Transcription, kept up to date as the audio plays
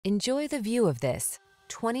Enjoy the view of this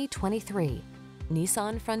 2023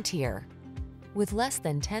 Nissan Frontier. With less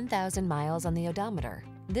than 10,000 miles on the odometer,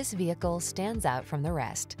 this vehicle stands out from the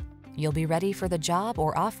rest. You'll be ready for the job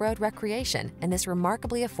or off-road recreation in this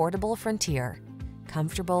remarkably affordable Frontier.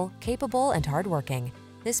 Comfortable, capable, and hardworking,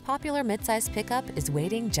 this popular midsize pickup is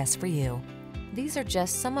waiting just for you. These are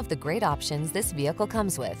just some of the great options this vehicle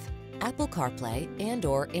comes with: Apple CarPlay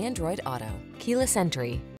and/or Android Auto, keyless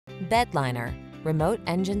entry, bed liner, remote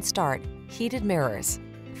engine start, heated mirrors,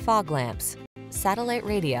 fog lamps, satellite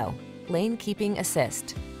radio, lane keeping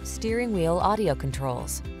assist, steering wheel audio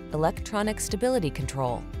controls, electronic stability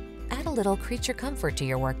control. Add a little creature comfort to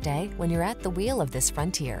your workday when you're at the wheel of this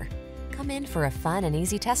Frontier. Come in for a fun and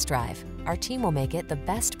easy test drive. Our team will make it the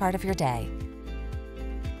best part of your day.